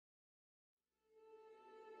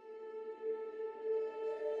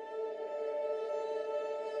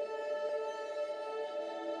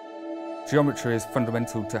Geometry is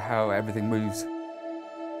fundamental to how everything moves.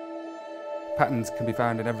 Patterns can be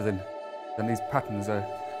found in everything, and these patterns are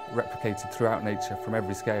replicated throughout nature from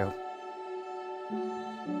every scale.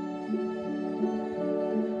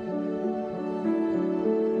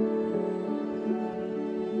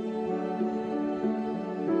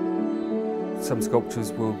 Some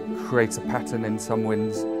sculptures will create a pattern in some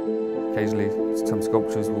winds. Occasionally, some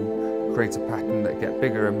sculptures will create a pattern that get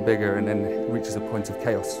bigger and bigger and then reaches a point of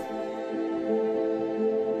chaos.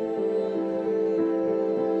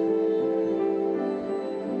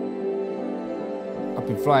 I've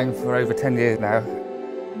been flying for over 10 years now.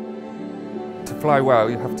 To fly well,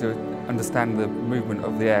 you have to understand the movement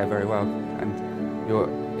of the air very well, and you're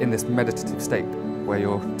in this meditative state where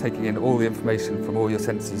you're taking in all the information from all your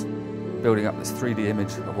senses, building up this 3D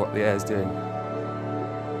image of what the air is doing.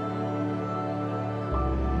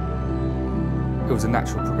 It was a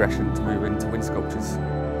natural progression to move into wind sculptures.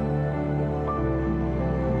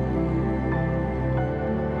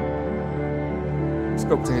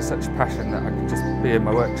 Sculpting is such a passion that I can just be in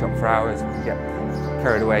my workshop for hours and get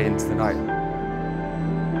carried away into the night.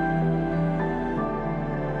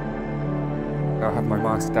 I'll have my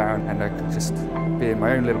mask down and I can just be in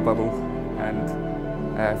my own little bubble and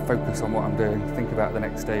focus on what I'm doing, think about the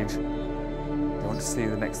next stage. I want to see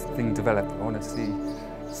the next thing develop, I want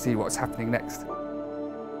to see what's happening next.